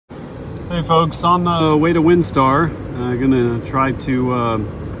Hey folks, on the way to Winstar, gonna try to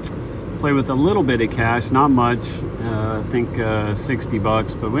play with a little bit of cash, not much, I think 60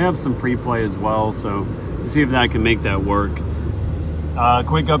 bucks, but we have some pre-play as well, so see if that can make that work.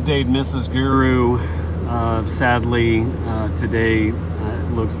 Quick update, Mrs. Guru, sadly today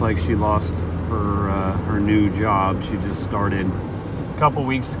it looks like she lost her new job. She just started a couple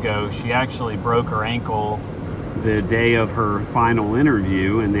weeks ago. She actually broke her ankle the day of her final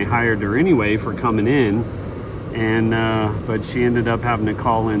interview, and they hired her anyway for coming in, and but she ended up having to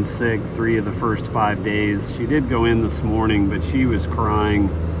call in sick 3 of the first 5 days. She did go in this morning, but she was crying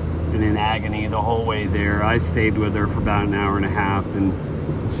and in agony the whole way there. I stayed with her for about an hour and a half, and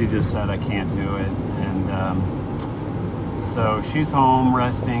she just said, I can't do it. And so she's home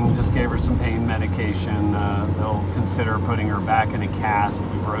resting, just gave her some pain medication. They'll consider putting her back in a cast.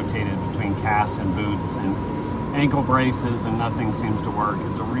 We've rotated between casts and boots and ankle braces, and nothing seems to work.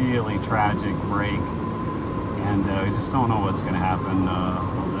 It's a really tragic break, and we just don't know what's going to happen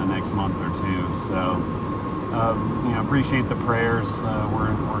over the next month or two. So, you know, appreciate the prayers. We're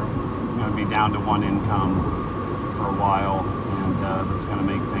going to be down to one income for a while, and that's going to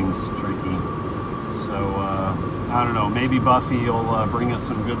make things tricky. So, I don't know, maybe Buffy will bring us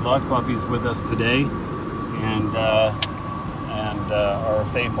some good luck. Buffy's with us today, and our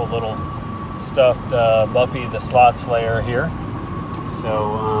faithful little stuffed Buffy the Slot Slayer here.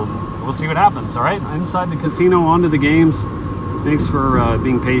 So we'll see what happens. All right, inside the casino, on to the games. Thanks for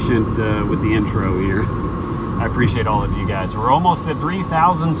being patient with the intro here. I appreciate all of you guys. We're almost at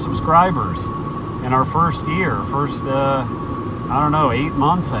 3,000 subscribers in our first year. I don't know, 8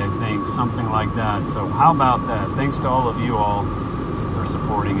 months, I think, something like that. So how about that? Thanks to all of you all for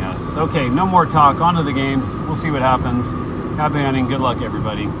supporting us. Okay, no more talk. On to the games. We'll see what happens. Happy hunting. Good luck,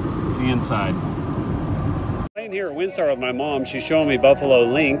 everybody. See you inside. Playing here at Winstar with my mom. She's showing me Buffalo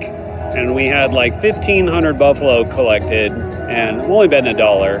Link, and we had like 1,500 buffalo collected, and we've only betting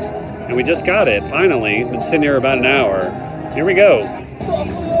 $1, and we just got it finally. Been sitting here about an hour. Here we go.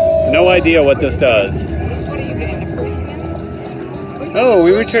 No idea what this does. What are you getting, the first spins? Oh,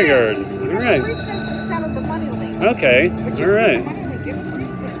 we were triggered. All right. First spins is out of the money link. Okay. All right.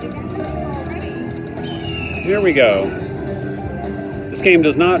 Here we go. This game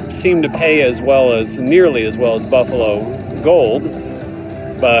does not seem to pay as well as, nearly as well as Buffalo Gold,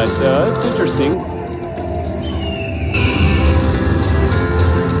 but it's interesting.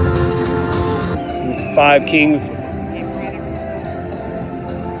 Five Kings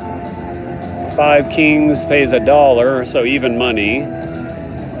pays $1, so even money.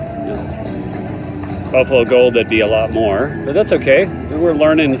 Buffalo Gold, that'd be a lot more, but that's okay. We're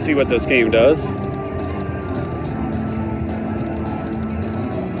learning to see what this game does.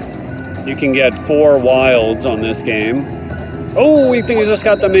 You can get 4 wilds on this game. Oh, we think we just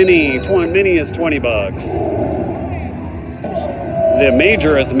got the mini. Mini is 20 bucks. The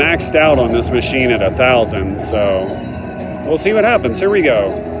major is maxed out on this machine at 1,000, so we'll see what happens. Here we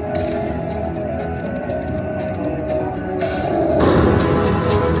go.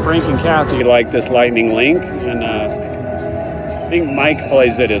 Frank and Kathy like this lightning link, and I think Mike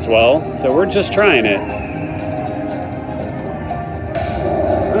plays it as well, so we're just trying it.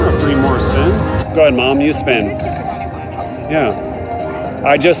 3 more spins. Go ahead, Mom, you spin. Yeah.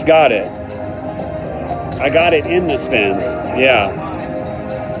 I just got it. I got it in the spins. Yeah.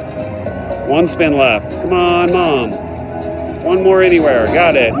 1 spin left. Come on, Mom. 1 more anywhere.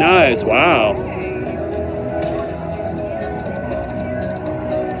 Got it. Nice. Wow.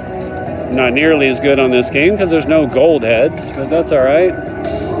 Not nearly as good on this game because there's no gold heads, but that's all right.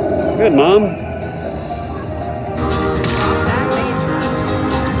 Good, Mom.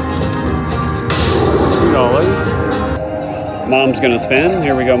 Mom's gonna spin.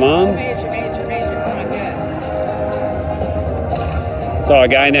 Here we go, Mom. Major. Saw a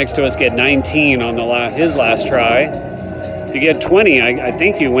guy next to us get 19 on his last try. If you get 20, I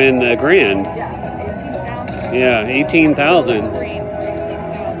think you win the grand. Yeah, 18,000. Yeah, 18,000.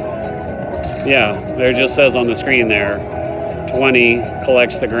 Yeah, there it just says on the screen there, 20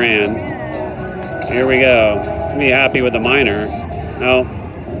 collects the grand. Here we go. Be happy with the minor. No,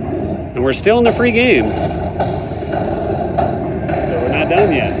 and we're still in the free games. Not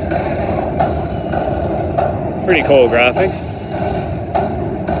done yet. Pretty cool graphics.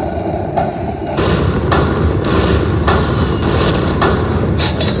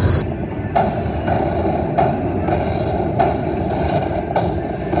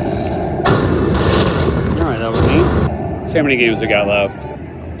 Alright, that was neat. See how many games we got left.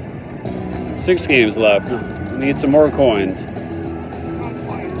 6 games left. Need some more coins.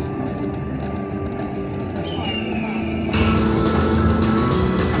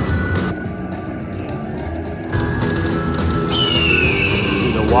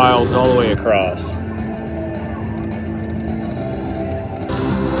 wilds all the way across.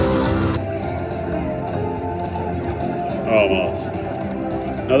 Almost.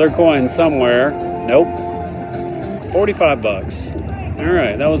 Another coin somewhere. Nope. 45 bucks. All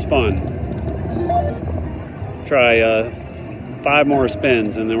right, that was fun. Try 5 more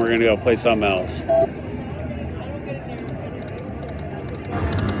spins and then we're gonna go play something else.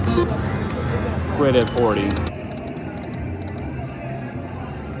 Quit at 40.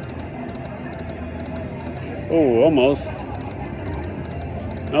 Oh, almost.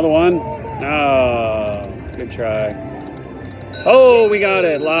 Another one. Oh, good try. Oh, we got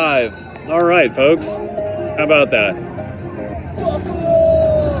it live. All right, folks. How about that?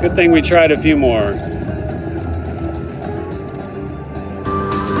 Good thing we tried a few more.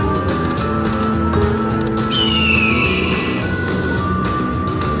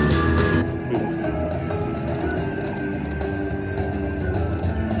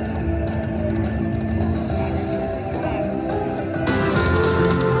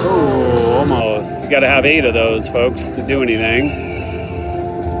 Oh, almost. You got to have 8 of those, folks, to do anything.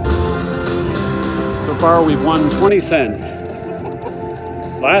 So far, we've won 20 cents.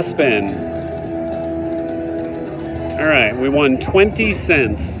 Last spin. All right, we won 20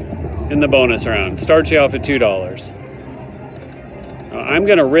 cents in the bonus round. Starts you off at $2. I'm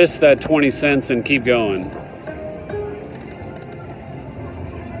gonna risk that 20 cents and keep going.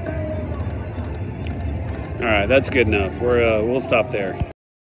 All right, that's good enough. We'll stop there.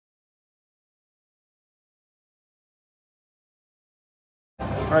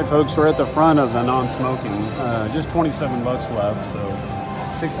 All right, folks, we're at the front of the non-smoking. Just 27 bucks left, so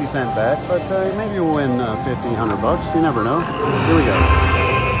 60-cent bet, but maybe we'll win 50, 100 bucks. You never know. Here we go.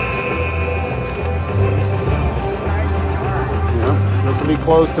 Yep, this will be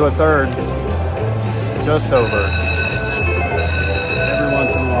close to a third. Just over. Every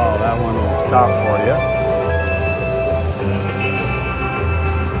once in a while, that one will stop for you.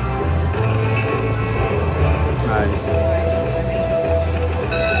 Nice.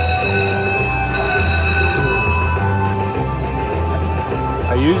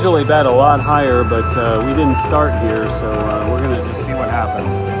 I usually bet a lot higher, but we didn't start here, so we're going to just see what happens.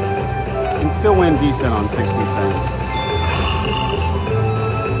 You can still win decent on 60 cents.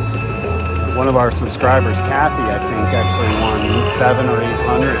 One of our subscribers, Kathy, I think, actually won 700 or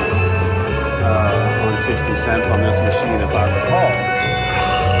 800 on 60 cents on this machine, if I recall.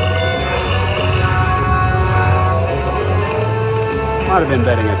 Might have been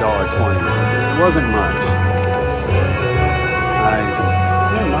betting $1.20. It wasn't much. Nice.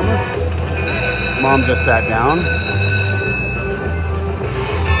 Mom just sat down.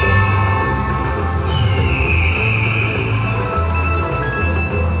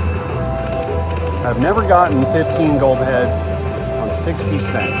 I've never gotten 15 gold heads on 60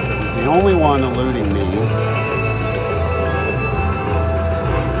 cents. It was the only one eluding me.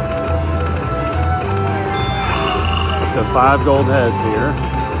 Up to 5 gold heads here.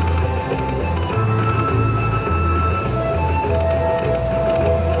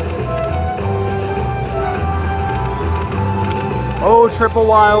 Oh, triple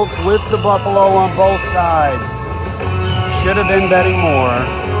wilds with the buffalo on both sides. Should have been betting more.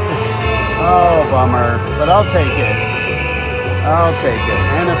 Oh, bummer, but I'll take it. I'll take it.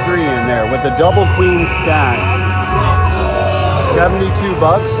 And a 3 in there with the double queen stacked. 72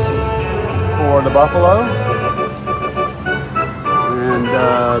 bucks for the buffalo. And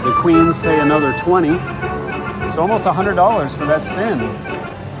the queens pay another 20. It's almost $100 for that spin.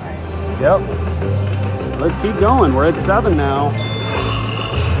 Yep. Let's keep going. We're at 7 now.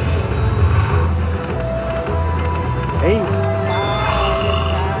 8.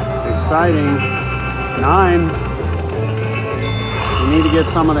 Exciting. 9. We need to get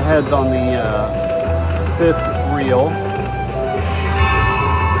some of the heads on the 5th reel.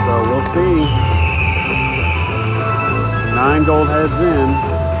 So we'll see. 9 gold heads in.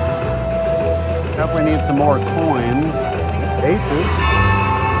 Definitely need some more coins. Aces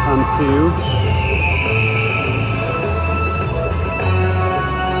comes 2.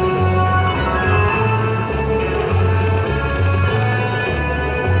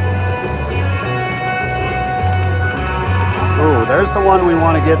 Oh, there's the one we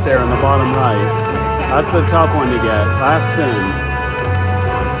want to get there in the bottom right. That's a tough one to get. Last spin.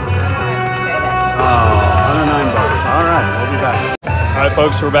 Oh, 109 bucks. All right, we'll be back. All right,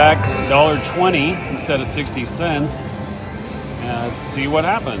 folks, we're back. $1.20 instead of 60 cents. Let's see what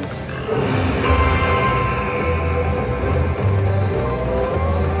happens.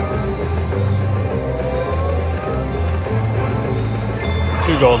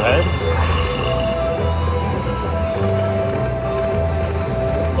 Two gold heads.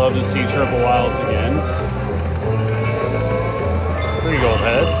 Love to see triple wilds again. 3 gold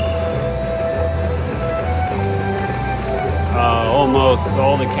heads. Almost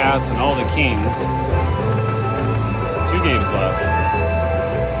all the cats and all the kings. 2 games left.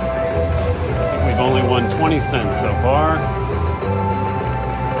 We've only won 20 cents so far.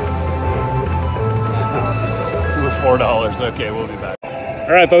 $4. Okay, we'll be back.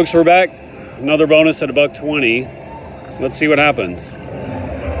 All right, folks, we're back. Another bonus at $1.20. Let's see what happens.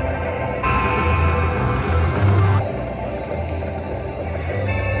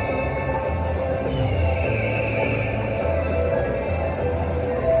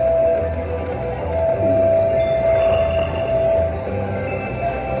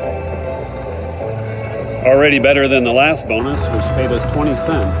 Already better than the last bonus, which paid us 20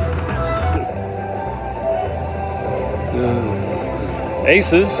 cents.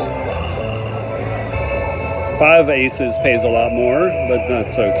 Aces. 5 aces pays a lot more, but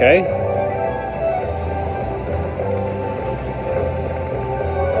that's okay.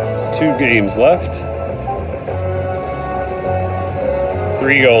 Two games left.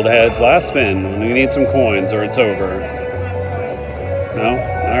 3 gold heads. Last spin. We need some coins or it's over. No?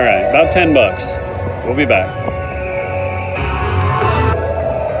 All right. About 10 bucks. We'll be back.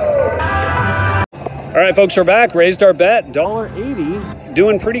 All right, folks, we're back. Raised our bet, $1.80.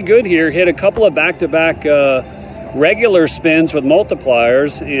 Doing pretty good here. Hit a couple of back-to-back regular spins with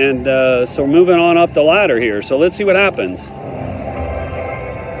multipliers, and so we're moving on up the ladder here. So let's see what happens.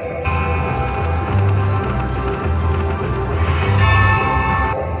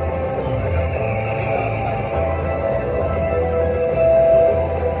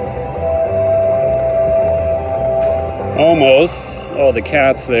 Almost. Oh, the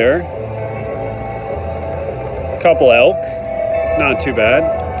cat's there. Couple elk. Not too bad.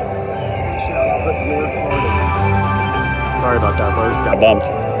 Sorry about that, folks. Got bumped.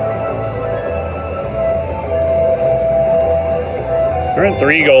 We're in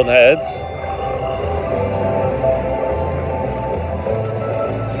 3 gold heads.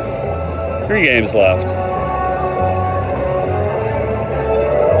 Three games left.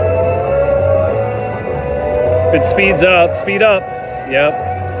 If it speeds up, speed up. Yep.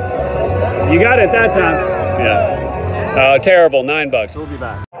 You got it that time. Yeah. Terrible, 9 bucks. We'll be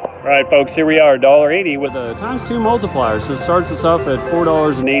back. All right, folks, here we are, $1.80 with a ×2 multiplier. So it starts us off at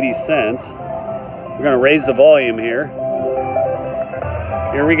 $4.80. We're gonna raise the volume here.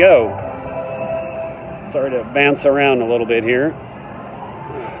 Here we go. Sorry to bounce around a little bit here.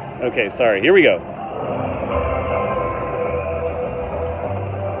 Okay, sorry, here we go.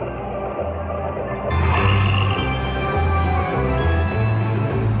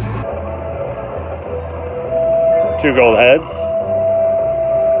 Two gold heads.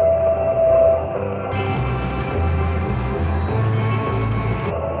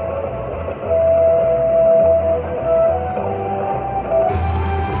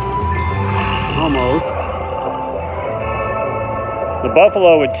 Almost. The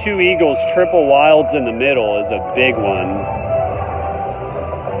buffalo with 2 eagles, triple wilds in the middle is a big one.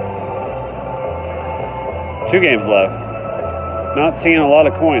 2 games left. Not seeing a lot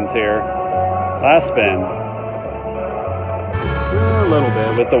of coins here. Last spin. A little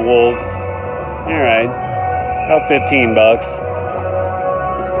bit with the wolves. All right, about 15 bucks.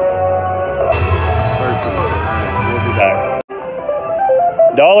 We'll be back.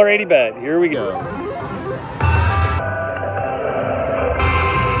 $1.80 bet. Here we go.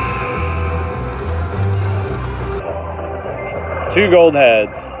 Two gold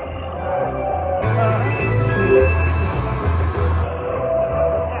heads.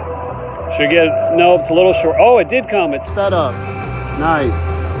 Should get, no, it's a little short. Oh, it did come. It sped up. Nice.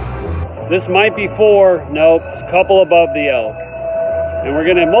 This might be 4. Nope, it's a couple above the elk. And we're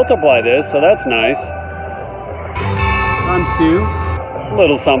going to multiply this, so that's nice. ×2. A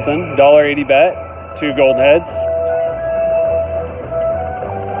little something. $1.80 bet. 2 gold heads.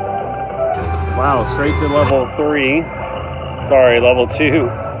 Wow, straight to level 3. Sorry, level 2.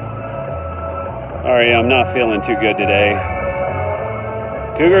 Sorry, I'm not feeling too good today.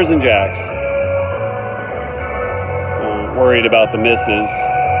 Cougars and jacks. So, worried about the misses.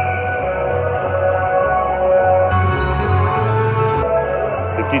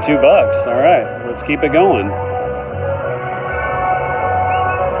 $52. All right, let's keep it going.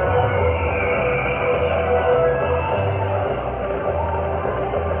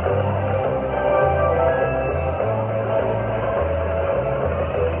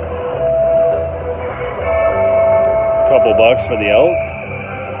 Couple bucks for the elk.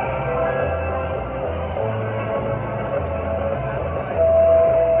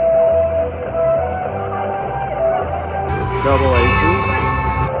 Double aces.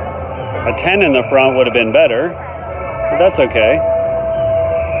 A 10 in the front would have been better, but that's okay.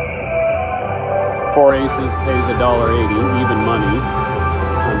 4 aces pays $1.80, even money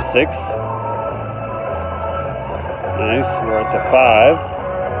on 6. Nice, we're up to 5.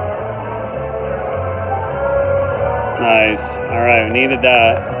 Nice, all right, we needed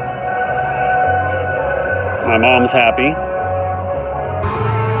that. My mom's happy.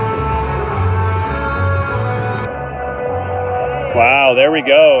 Wow, there we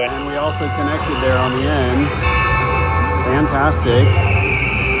go. And we also connected there on the end. Fantastic.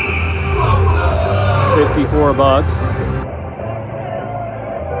 54 bucks.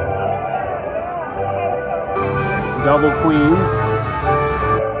 Double queens.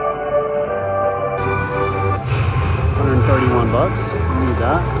 131 bucks. We need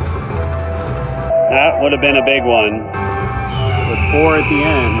that. That would have been a big one. With 4 at the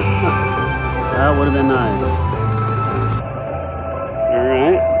end. That would have been nice.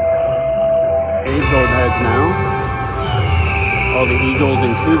 Gold heads now. All the Eagles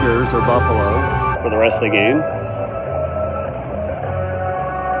and Cougars are Buffalo for the rest of the game. 9.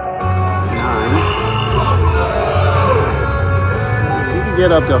 You can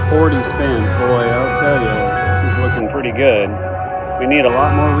get up to 40 spins, boy, I'll tell you, this is looking pretty good. We need a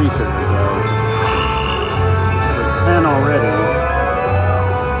lot more retriggers though. We're 10 already.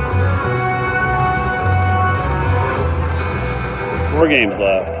 Four games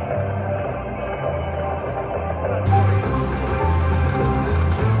left.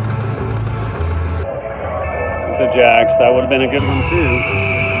 The jacks, that would have been a good one too.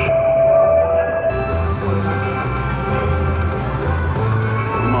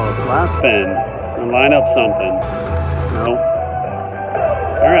 Almost. Last spin. And line up something. Nope.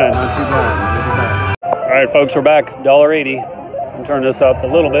 Alright, not too bad. Alright folks, we're back. $1.80. I'll turn this up a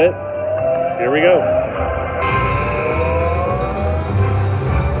little bit. Here we go.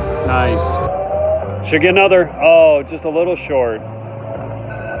 Nice. Should get another. Oh, just a little short.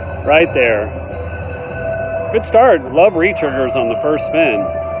 Right there. Good start. Love retriggers on the first spin.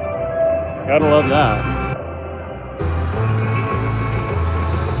 Gotta love that.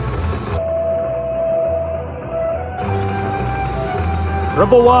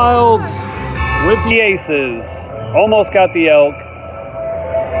 Triple wilds with the aces. Almost got the elk.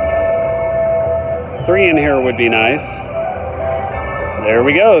 3 in here would be nice. There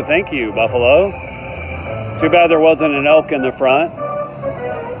we go. Thank you, Buffalo. Too bad there wasn't an elk in the front.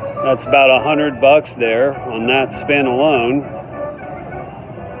 That's about $100 there on that spin alone.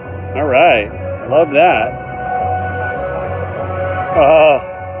 All right, love that. Oh,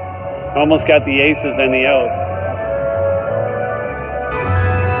 almost got the aces and the elk.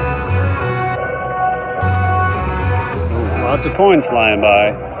 Ooh, lots of coins flying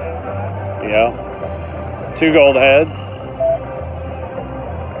by. Yeah, 2 gold heads.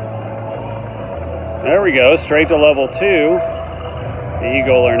 There we go, straight to level 2. The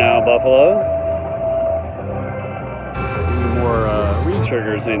Eagle are now Buffalo. Any more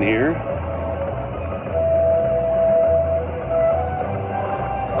retriggers in here.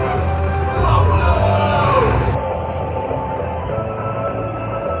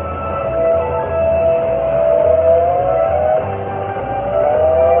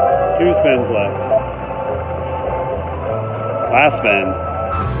 Two spins left. Last spin.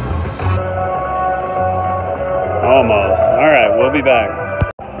 Almost. All right, we'll be back.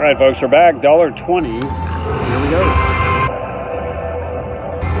 All right, folks, we're back. $1.20. Here we go.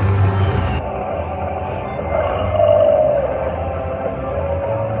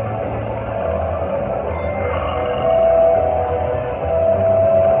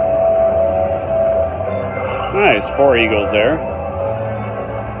 Nice, 4 Eagles there.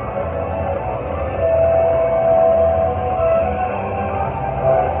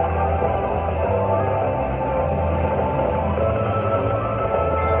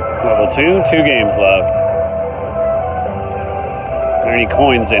 Level 2, 2 games left. Are there any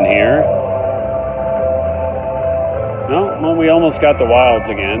coins in here? No, well, we almost got the wilds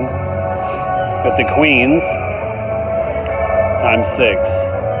again. Got the queens. Times 6.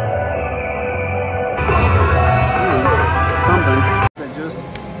 Something that just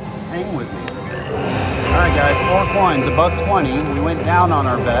hang with me. Alright guys, 4 coins, $1.20. We went down on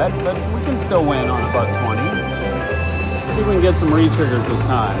our bet, but we can still win on $1.20. See if we can get some re-triggers this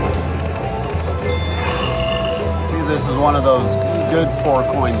time. See, this is one of those good 4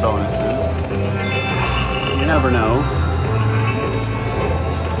 coin bonuses. You never know.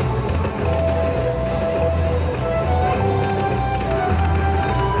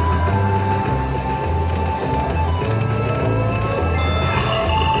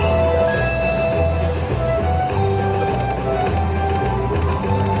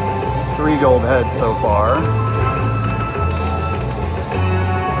 gold heads so far.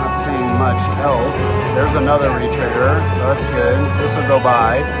 Not seeing much else. There's another retrigger, so that's good. This will go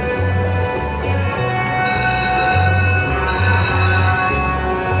by.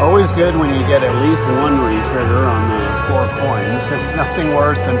 Always good when you get at least one retrigger on the 4 coins. There's nothing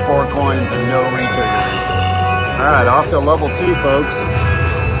worse than 4 coins and no retriggers. All right, off to level 2, folks.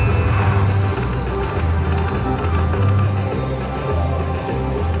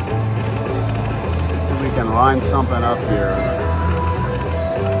 We can line something up here.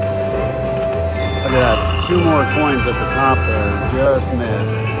 Look at that, 2 more coins at the top there, just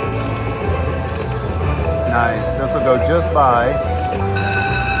missed. Nice, this will go just by.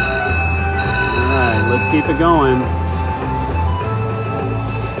 All right, let's keep it going.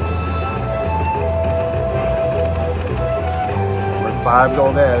 With 5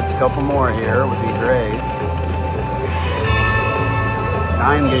 gold heads, a couple more here would be great.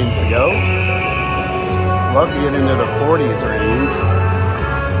 9 games to go. Love to get into the 40s range.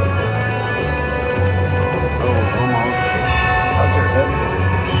 Oh, almost. How's your head?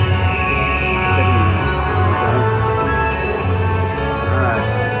 Sitting. Okay. All right.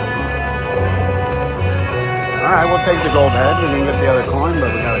 All right, we'll take the gold head. We didn't get the other coin,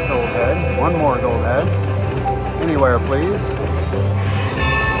 but we got a gold head. 1 more gold head. Anywhere, please.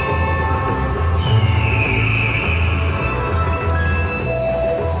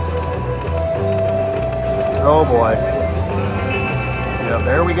 Oh boy. Yeah,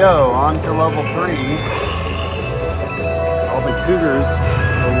 there we go. On to level 3. All the cougars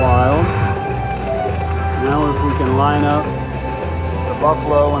are wild. Now if we can line up the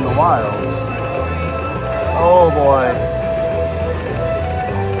buffalo and the wilds. Oh boy.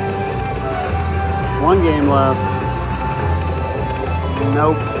 1 game left.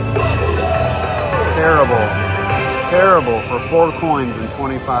 Nope. Terrible. Terrible for 4 coins and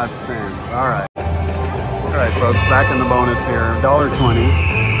 25 spins. All right. All right, folks, back in the bonus here. $1.20.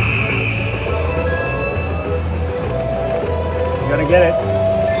 You gotta get it.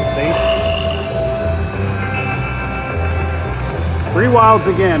 See? 3 wilds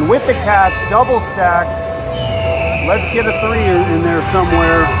again with the cats, double stacked. Let's get a 3 in there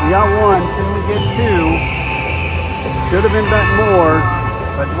somewhere. We got 1. Can we get 2? Should have been bet more,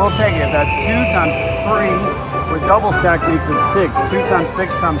 but we'll take it. That's 2 times 3. With double stack makes it 6. 2 times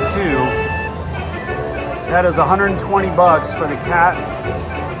 6 times 2. That is 120 bucks for the cats,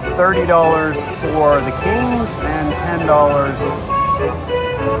 $30 for the kings, and $10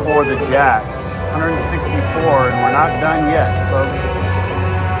 for the jacks. 164, and we're not done yet, folks.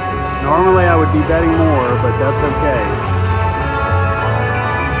 Normally I would be betting more, but that's okay.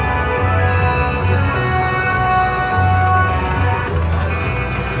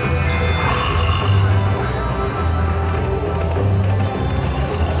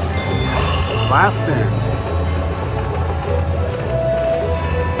 Last spin.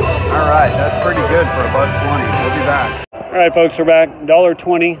 All right, that's pretty good for $1.20. We'll be back. All right, folks, we're back.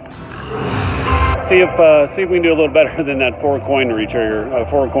 $1.20. See if we can do a little better than that 4 coin retrigger,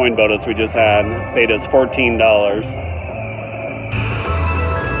 4 coin bonus we just had. Paid us $14.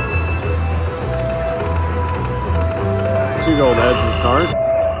 Two gold heads to start.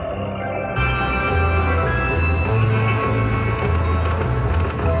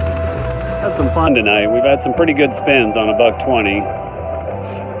 Had some fun tonight. We've had some pretty good spins on $1.20.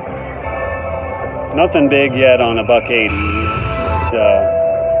 Nothing big yet on $1.80, but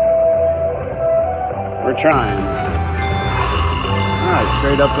we're trying. All right,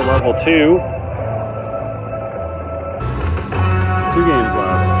 straight up to level 2. 2 games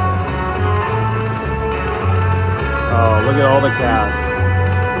left. Oh, look at all the cats.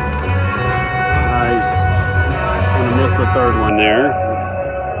 Nice. Gonna miss the 3rd one there.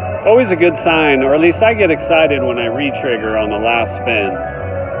 Always a good sign, or at least I get excited when I re-trigger on the last spin.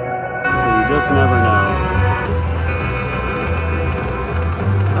 You just never know.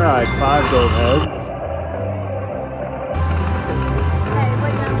 All right, 5 gold heads.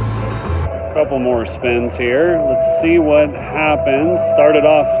 Couple more spins here. Let's see what happens. Started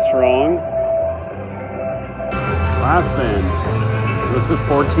off strong. Last spin. This is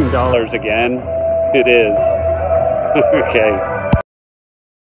 $14 again. It is. Okay.